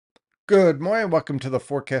Good morning. Welcome to the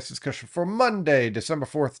forecast discussion for Monday, December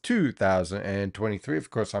 4th, 2023. Of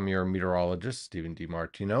course, I'm your meteorologist, Stephen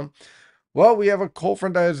DiMartino. Well, we have a cold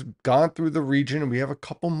front that has gone through the region, and we have a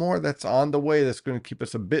couple more that's on the way that's going to keep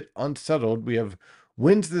us a bit unsettled. We have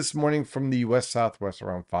winds this morning from the west-southwest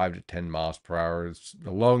around 5 to 10 miles per hour.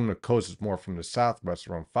 Along the coast is more from the southwest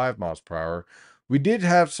around 5 miles per hour. We did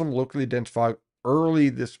have some locally dense fog early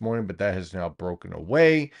this morning, but that has now broken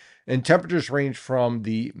away. And temperatures range from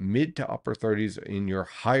the mid to upper 30s in your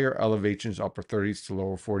higher elevations, upper 30s to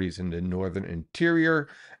lower 40s in the northern interior,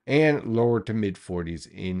 and lower to mid 40s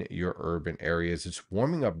in your urban areas. It's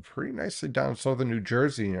warming up pretty nicely down southern New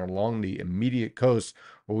Jersey and along the immediate coast,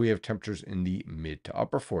 where we have temperatures in the mid to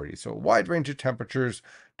upper 40s. So a wide range of temperatures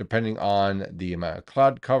depending on the amount of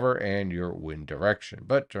cloud cover and your wind direction,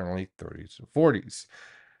 but generally 30s and 40s.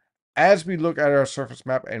 As we look at our surface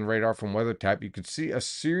map and radar from WeatherTap, you can see a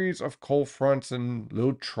series of cold fronts and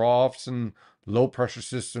little troughs and low pressure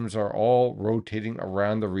systems are all rotating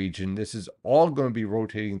around the region. This is all going to be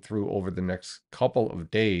rotating through over the next couple of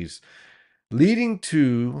days, leading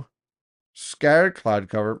to scattered cloud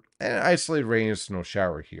cover and an isolated rain and snow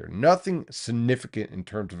shower here. Nothing significant in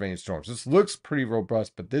terms of any storms. This looks pretty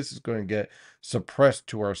robust, but this is going to get suppressed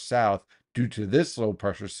to our south due to this low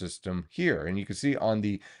pressure system here. And you can see on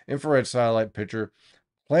the infrared satellite picture,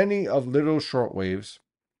 plenty of little short waves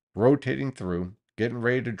rotating through, getting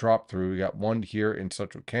ready to drop through. We got one here in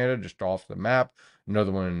central Canada, just off the map,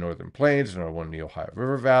 another one in Northern Plains, another one in the Ohio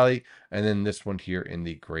River Valley, and then this one here in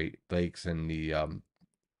the Great Lakes and the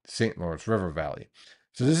St. Lawrence River Valley.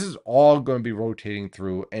 So this is all going to be rotating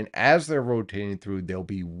through, and as they're rotating through, they'll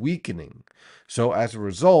be weakening. So as a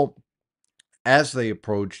result, as they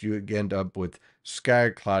approach, you end up with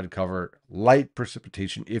scattered cloud cover, light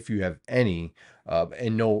precipitation if you have any,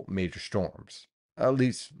 and no major storms. At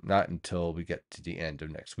least not until we get to the end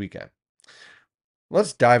of next weekend.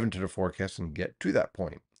 Let's dive into the forecast and get to that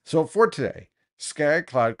point. So for today, scattered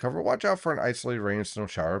cloud cover. Watch out for an isolated rain and snow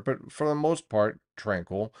shower, but for the most part,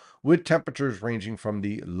 tranquil, with temperatures ranging from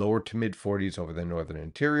the lower to mid 40s over the northern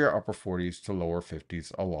interior, upper 40s to lower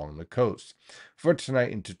 50s along the coast. For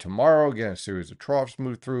tonight into tomorrow, again, a series of troughs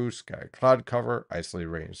move through, scattered cloud cover, isolated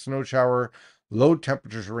rain and snow shower. Low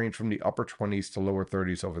temperatures range from the upper 20s to lower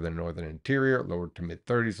 30s over the northern interior, lower to mid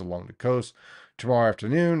 30s along the coast. Tomorrow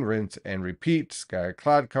afternoon, rinse and repeat, scattered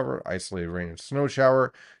cloud cover, isolated rain and snow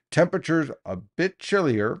shower. Temperatures a bit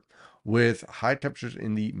chillier, with high temperatures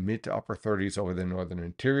in the mid to upper 30s over the northern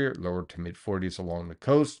interior, lower to mid 40s along the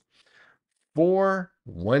coast. For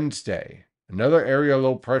Wednesday, another area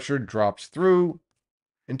low pressure drops through,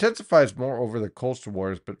 intensifies more over the coastal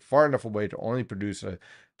waters, but far enough away to only produce a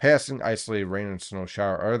passing isolated rain and snow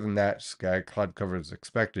shower. Other than that, sky cloud cover is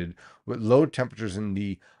expected, with low temperatures in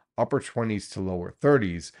the upper 20s to lower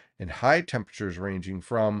 30s, and high temperatures ranging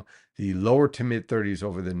from the lower to mid 30s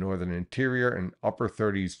over the northern interior and upper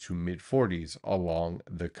 30s to mid 40s along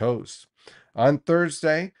the coast. On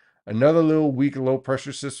Thursday, another little weak low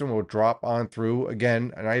pressure system will drop on through.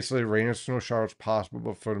 Again, an isolated rain or snow shower is possible,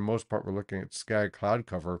 but for the most part, we're looking at scattered cloud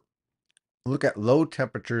cover. Look at low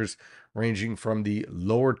temperatures ranging from the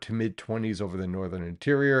lower to mid 20s over the northern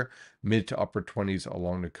interior, mid to upper 20s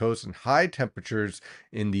along the coast, and high temperatures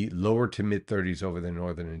in the lower to mid 30s over the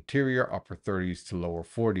northern interior, upper 30s to lower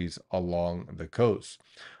 40s along the coast.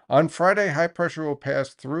 On Friday, high pressure will pass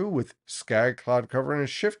through with scattered cloud cover and a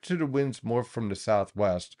shift to the winds more from the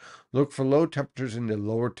southwest. Look for low temperatures in the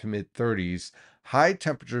lower to mid 30s. High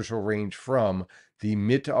temperatures will range from the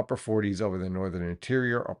mid to upper 40s over the northern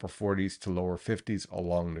interior, upper 40s to lower 50s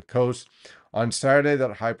along the coast. On Saturday,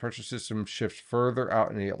 that high pressure system shifts further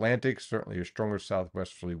out in the Atlantic, certainly a stronger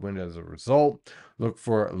southwesterly wind as a result. Look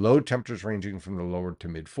for low temperatures ranging from the lower to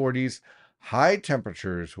mid 40s. High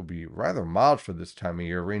temperatures will be rather mild for this time of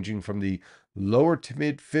year, ranging from the lower to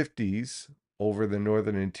mid 50s over the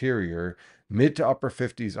northern interior, mid to upper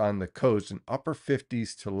 50s on the coast, and upper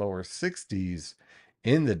 50s to lower 60s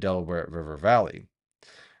in the Delaware River Valley.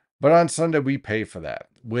 But on Sunday, we pay for that.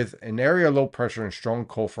 With an area low pressure and strong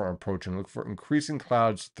cold front approaching, look for increasing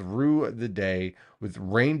clouds through the day with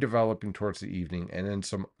rain developing towards the evening, and then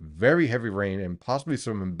some very heavy rain and possibly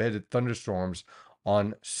some embedded thunderstorms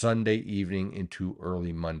on Sunday evening into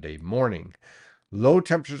early Monday morning. Low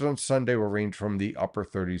temperatures on Sunday will range from the upper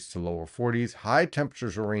 30s to lower 40s. High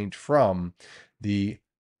temperatures will range from the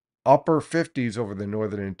upper 50s over the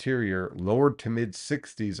northern interior, lower to mid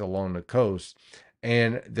 60s along the coast.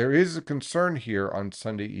 And there is a concern here on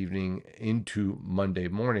Sunday evening into Monday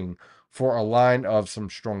morning for a line of some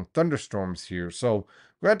strong thunderstorms here. So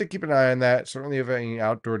we have to keep an eye on that. Certainly, if any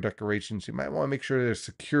outdoor decorations, you might want to make sure they're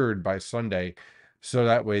secured by Sunday. so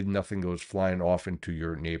that way nothing goes flying off into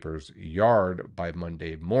your neighbor's yard by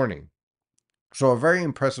Monday morning. So a very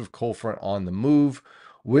impressive cold front on the move,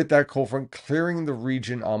 with that cold front clearing the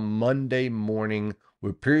region on Monday morning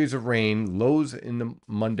with periods of rain, lows in the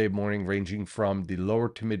Monday morning ranging from the lower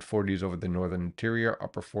to mid 40s over the northern interior,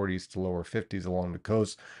 upper 40s to lower 50s along the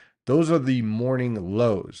coast. Those are the morning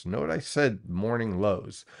lows. Note I said morning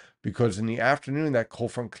lows because in the afternoon that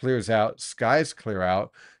cold front clears out, skies clear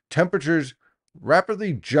out, temperatures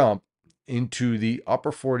rapidly jump into the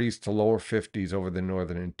upper 40s to lower 50s over the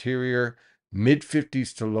northern interior, mid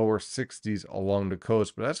 50s to lower 60s along the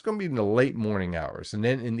coast, but that's going to be in the late morning hours. And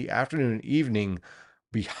then in the afternoon and evening,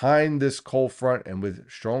 behind this cold front and with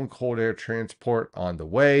strong cold air transport on the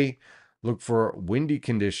way, look for windy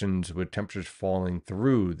conditions with temperatures falling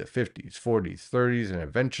through the 50s, 40s, 30s, and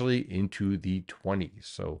eventually into the 20s.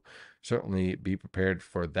 So certainly be prepared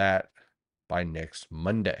for that by next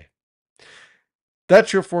Monday.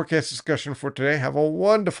 That's your forecast discussion for today. Have a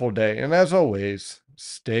wonderful day. And as always,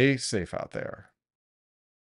 stay safe out there.